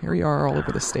here you are all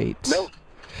over the state. Nope.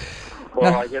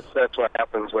 Well, I guess that's what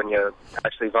happens when you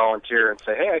actually volunteer and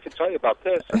say, hey, I can tell you about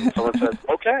this. And someone says,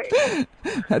 okay.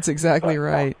 That's exactly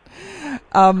right.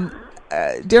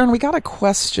 Darren, we got a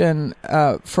question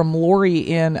from Lori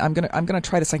in, I'm gonna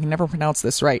try this, I can never pronounce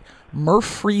this right,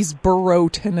 Murfreesboro,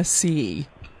 Tennessee.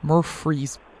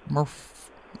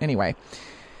 Anyway,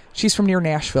 she's from near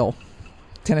Nashville,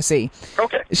 Tennessee.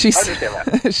 Okay, I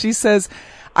understand that. She says,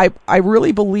 I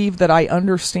really believe that I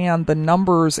understand the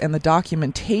numbers and the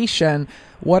documentation.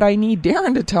 What I need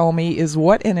Darren to tell me is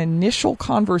what an initial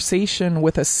conversation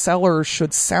with a seller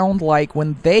should sound like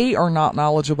when they are not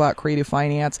knowledgeable about creative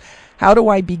finance. How do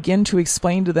I begin to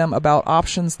explain to them about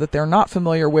options that they're not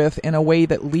familiar with in a way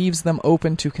that leaves them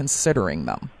open to considering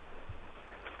them?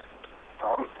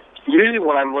 Usually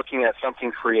when I'm looking at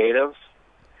something creative,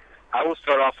 I will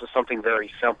start off with something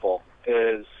very simple,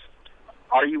 is,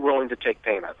 are you willing to take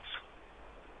payments?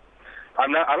 I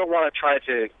don't want to try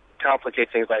to complicate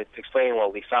things by explaining what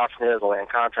a lease option is, a land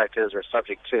contract is, or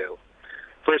subject to.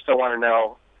 First, I want to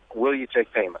know, will you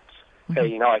take payments? Mm-hmm.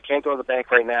 Hey, I can't go to the bank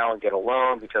right now and get a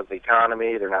loan because of the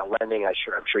economy. They're not lending. I'm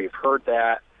sure you've heard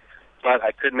that. But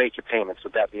I could make you payments.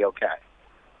 Would that be okay?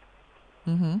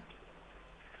 Mm-hmm.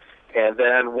 And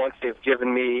then once they've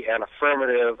given me an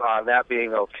affirmative on that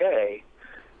being okay,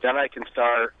 then I can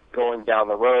start going down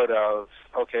the road of,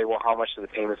 okay, well, how much do the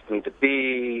payments need to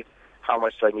be? How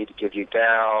much do I need to give you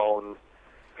down?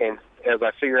 And as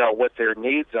I figure out what their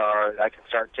needs are, I can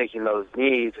start taking those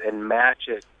needs and match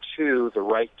it to the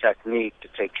right technique to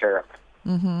take care of it.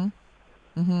 Mm-hmm.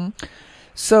 Mm-hmm.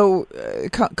 So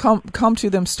come to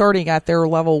them starting at their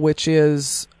level, which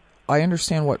is, I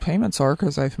understand what payments are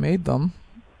because I've made them.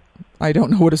 I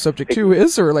don't know what a subject to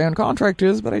is or a land contract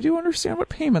is, but I do understand what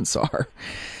payments are.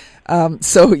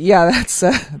 So yeah,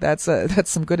 that's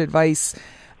some good advice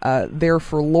there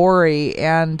for Lori.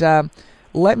 And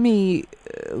let me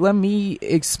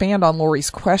expand on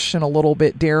Lori's question a little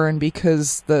bit, Darren,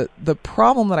 because the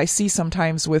problem that I see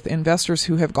sometimes with investors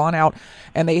who have gone out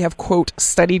and they have, quote,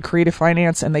 studied creative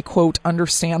finance and they, quote,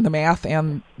 understand the math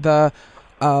and the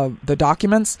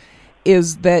documents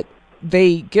is that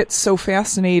they get so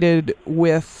fascinated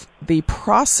with the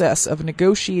process of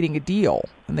negotiating a deal,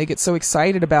 and they get so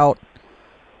excited about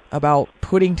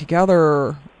putting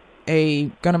together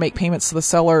gonna make payments to the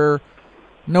seller,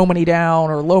 no money down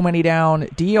or low money down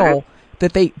deal,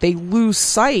 that they lose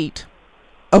sight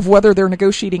of whether they're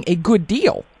negotiating a good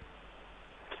deal.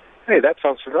 Hey, that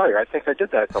sounds familiar. I think I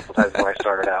did that a couple times when I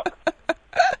started out.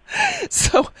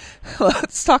 So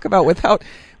let's talk about without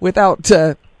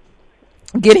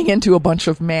getting into a bunch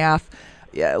of math.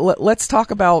 Yeah, let's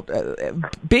talk about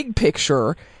big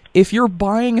picture. If you're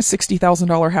buying a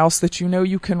 $60,000 house that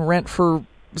you can rent for,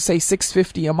 say,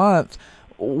 $650 a month,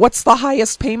 what's the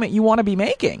highest payment you want to be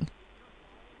making?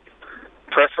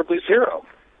 Preferably zero.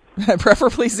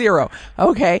 Preferably zero.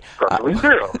 Okay. Preferably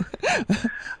zero.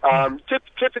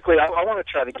 Typically, I want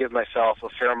to try to give myself a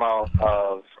fair amount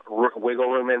of wiggle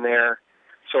room in there.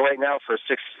 So right now, for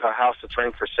a house that's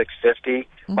renting for $650,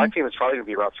 my payment's probably going to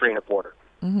be around $3.25.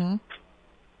 Mm-hmm.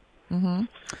 Mm-hmm.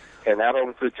 And that'll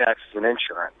include taxes and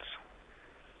insurance.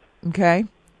 Okay.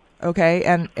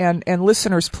 And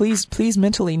listeners, please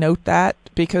mentally note that,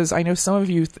 because I know some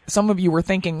of you were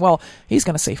thinking, well, he's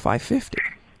going to say $550.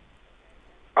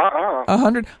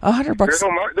 $100 bucks.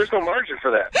 There's no margin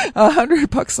for that.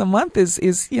 $100 a month is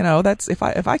that's if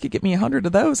I could get me 100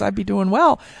 of those, I'd be doing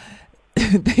well.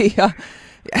 They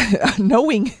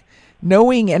knowing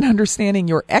and understanding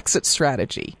your exit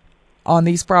strategy on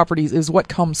these properties is what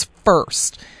comes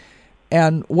first.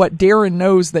 And what Darren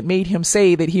knows that made him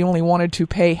say that he only wanted to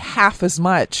pay half as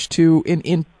much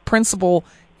in principal,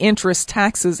 interest,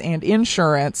 taxes, and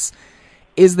insurance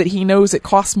is that he knows it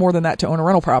costs more than that to own a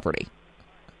rental property.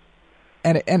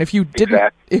 And if you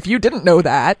didn't know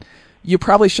that, you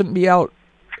probably shouldn't be out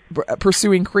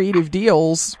pursuing creative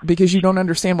deals because you don't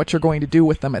understand what you're going to do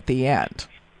with them at the end.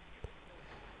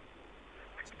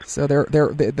 So go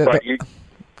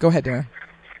ahead, Darren.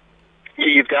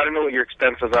 You've got to know what your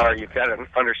expenses are. You've got to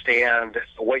understand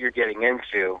what you're getting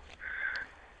into.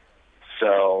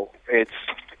 So it's,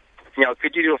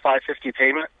 could you do a $550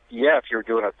 payment? Yeah, if you're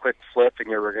doing a quick flip and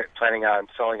you're planning on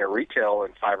selling a retail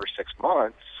in 5 or 6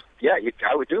 months, yeah,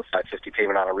 I would do a $550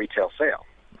 payment on a retail sale.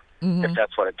 Mm-hmm. If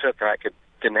that's what it took, I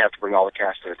didn't have to bring all the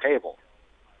cash to the table.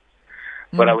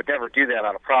 But I would never do that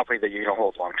on a property that you're going to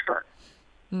hold long term.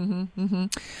 Mm-hmm. Mm-hmm.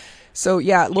 So,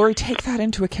 yeah, Lori, take that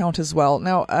into account as well.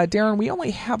 Now, Darren, we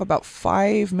only have about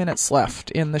 5 minutes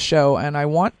left in the show, and I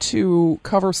want to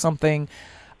cover something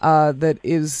that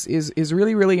is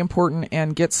really, really important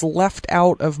and gets left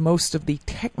out of most of the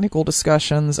technical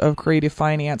discussions of creative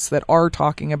finance that are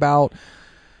talking about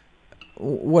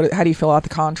how do you fill out the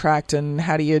contract and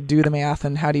how do you do the math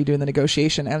and how do you do the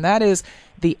negotiation, and that is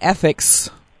the ethics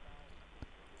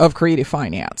of creative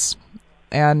finance.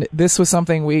 And this was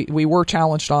something we were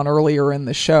challenged on earlier in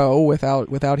the show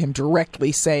without him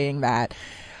directly saying that.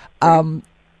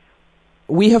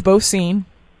 We have both seen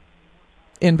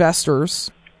investors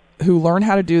who learn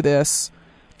how to do this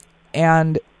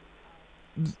and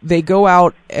they go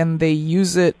out and they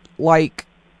use it like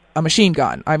a machine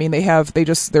gun. I mean, they're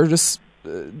just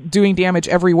doing damage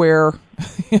everywhere.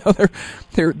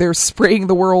 They're spraying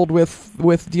the world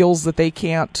with deals that they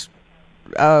can't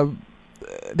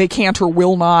or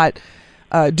will not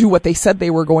do what they said they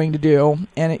were going to do,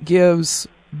 and it gives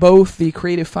both the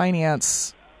creative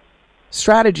finance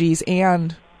strategies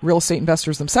and real estate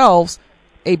investors themselves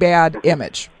a bad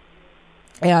image.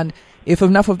 And if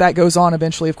enough of that goes on,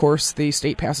 eventually, of course, the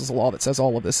state passes a law that says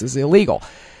all of this is illegal.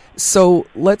 So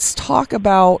let's talk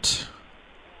about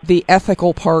the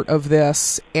ethical part of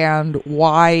this and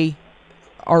why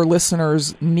our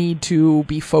listeners need to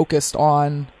be focused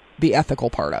on the ethical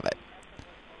part of it.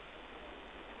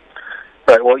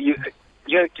 Right. Well,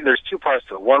 there's two parts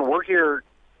to it. One,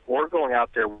 we're going out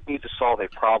there, we need to solve a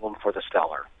problem for the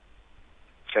seller.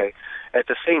 Okay. At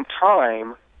the same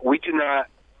time, we do not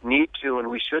need to and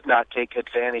we should not take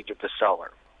advantage of the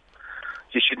seller.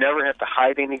 You should never have to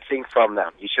hide anything from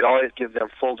them. You should always give them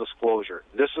full disclosure.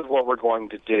 This is what we're going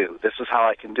to do. This is how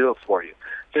I can do it for you.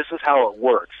 This is how it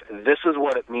works. This is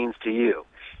what it means to you.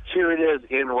 Here it is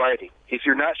in writing. If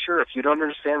you're not sure, if you don't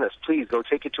understand this, please go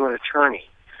take it to an attorney.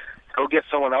 Go get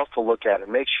someone else to look at it.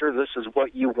 Make sure this is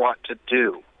what you want to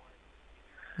do.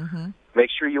 Mm-hmm. Make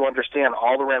sure you understand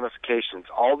all the ramifications,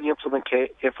 all the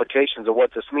implications of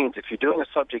what this means. If you're doing a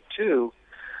subject to,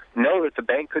 know that the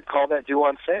bank could call that due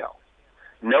on sale.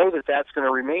 Know that that's going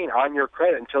to remain on your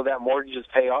credit until that mortgage is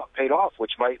paid off,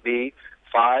 which might be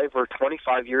 5 or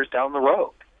 25 years down the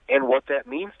road, and what that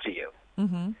means to you.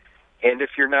 Mm-hmm. And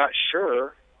if you're not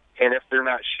sure, and if they're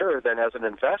not sure, then as an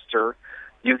investor,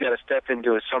 you've got to step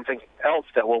into something else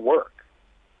that will work.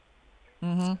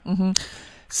 Mm-hmm. Mm-hmm.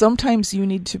 Sometimes you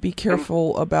need to be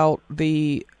careful about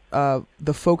the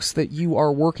folks that you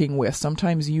are working with.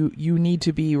 Sometimes you need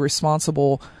to be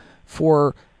responsible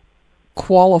for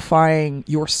qualifying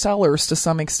your sellers to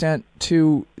some extent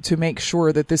to make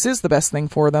sure that this is the best thing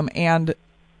for them, and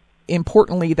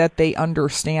importantly that they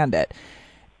understand it.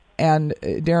 And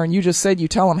Darren, you just said you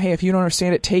tell them, hey, if you don't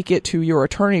understand it, take it to your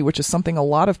attorney, which is something a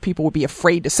lot of people would be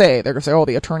afraid to say. They're going to say, oh,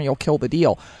 the attorney will kill the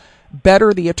deal.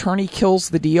 Better the attorney kills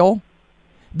the deal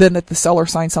than that the seller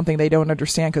signs something they don't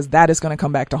understand, because that is going to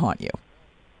come back to haunt you.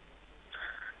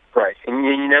 Right. And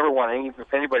you never want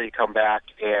anybody to come back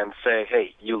and say,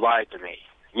 hey, you lied to me.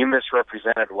 You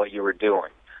misrepresented what you were doing.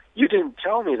 You didn't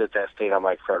tell me that stayed on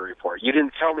my credit report. You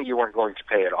didn't tell me you weren't going to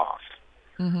pay it off.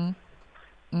 Mm-hmm.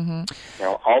 Mm-hmm.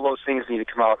 All those things need to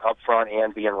come out up front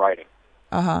and be in writing.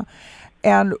 Uh-huh.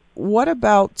 And what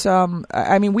about,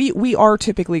 we are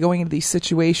typically going into these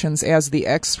situations as the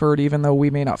expert, even though we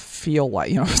may not feel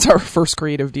like, it's our first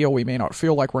creative deal, we may not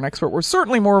feel like we're an expert. We're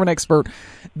certainly more of an expert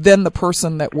than the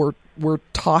person that we're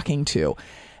talking to.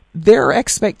 Their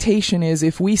expectation is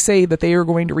if we say that they are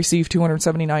going to receive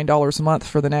 $279 a month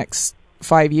for the next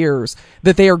 5 years,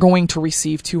 that they are going to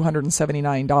receive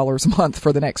 $279 a month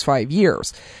for the next 5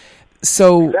 years.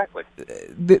 So exactly.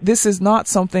 This is not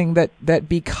something that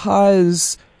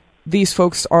because these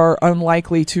folks are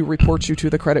unlikely to report you to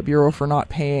the credit bureau for not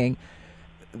paying,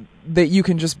 that you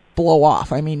can just blow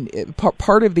off. I mean,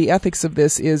 part of the ethics of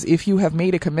this is if you have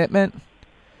made a commitment,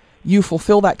 you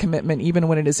fulfill that commitment even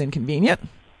when it is inconvenient,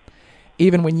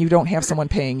 even when you don't have someone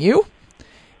paying you,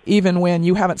 even when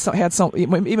you haven't had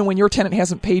even when your tenant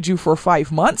hasn't paid you for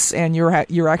 5 months and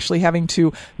you're actually having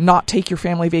to not take your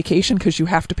family vacation because you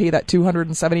have to pay that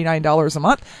 $279 a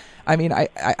month. I mean,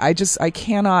 I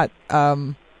cannot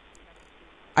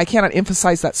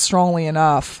emphasize that strongly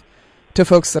enough to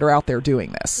folks that are out there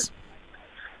doing this.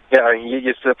 Yeah, I mean,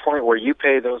 it's to the point where you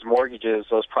pay those mortgages,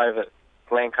 those private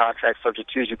land contracts, subject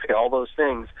twos, you pay all those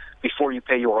things before you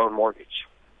pay your own mortgage.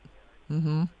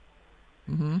 Mm-hmm.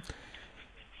 Mm-hmm.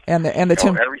 And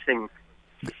everything.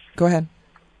 Go ahead.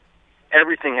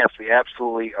 Everything has to be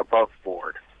absolutely above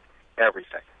board.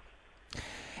 Everything.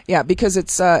 Yeah, because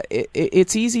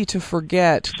it's easy to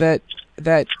forget that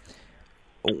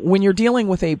when you're dealing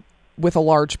with a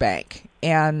large bank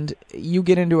and you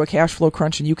get into a cash flow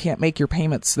crunch and you can't make your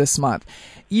payments this month,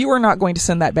 you are not going to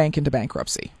send that bank into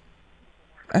bankruptcy.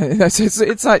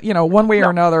 It's not, one way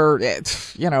or another, they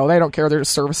don't care. They're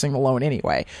just servicing the loan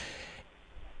anyway.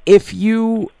 If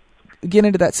you get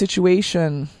into that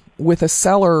situation with a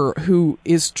seller who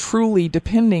is truly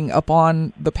depending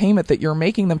upon the payment that you're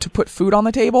making them to put food on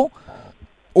the table,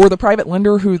 or the private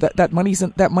lender who that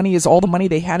money is all the money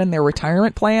they had in their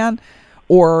retirement plan,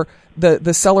 or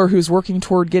the seller who's working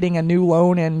toward getting a new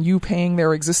loan and you paying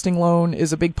their existing loan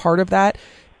is a big part of that,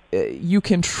 you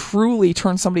can truly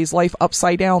turn somebody's life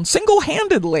upside down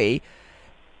single-handedly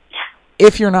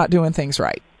if you're not doing things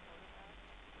right.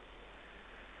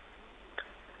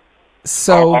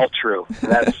 So all true.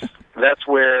 That's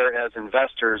where, as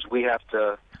investors, we have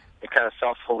to kind of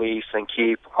self-police and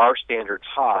keep our standards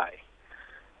high,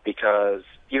 because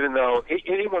even though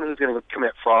anyone who's going to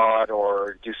commit fraud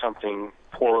or do something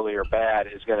poorly or bad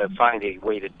is going to find a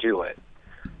way to do it,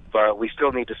 but we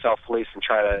still need to self-police and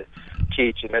try to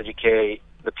teach and educate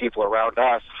the people around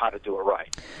us how to do it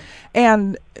right.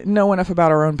 And know enough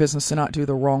about our own business to not do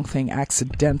the wrong thing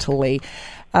accidentally.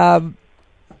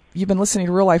 You've been listening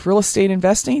to Real Life Real Estate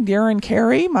Investing. Darren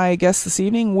Carey, my guest this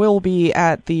evening, will be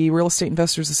at the Real Estate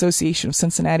Investors Association of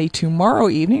Cincinnati tomorrow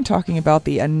evening talking about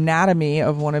the anatomy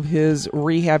of one of his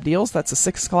rehab deals. That's a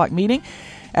 6 o'clock meeting.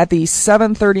 At the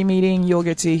 7:30 meeting, you'll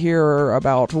get to hear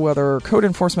about whether code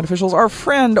enforcement officials are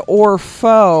friend or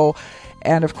foe.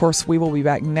 And, of course, we will be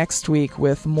back next week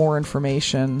with more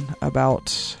information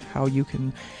about how you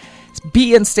can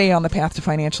be and stay on the path to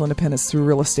financial independence through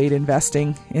real estate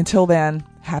investing. Until then,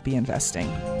 happy investing.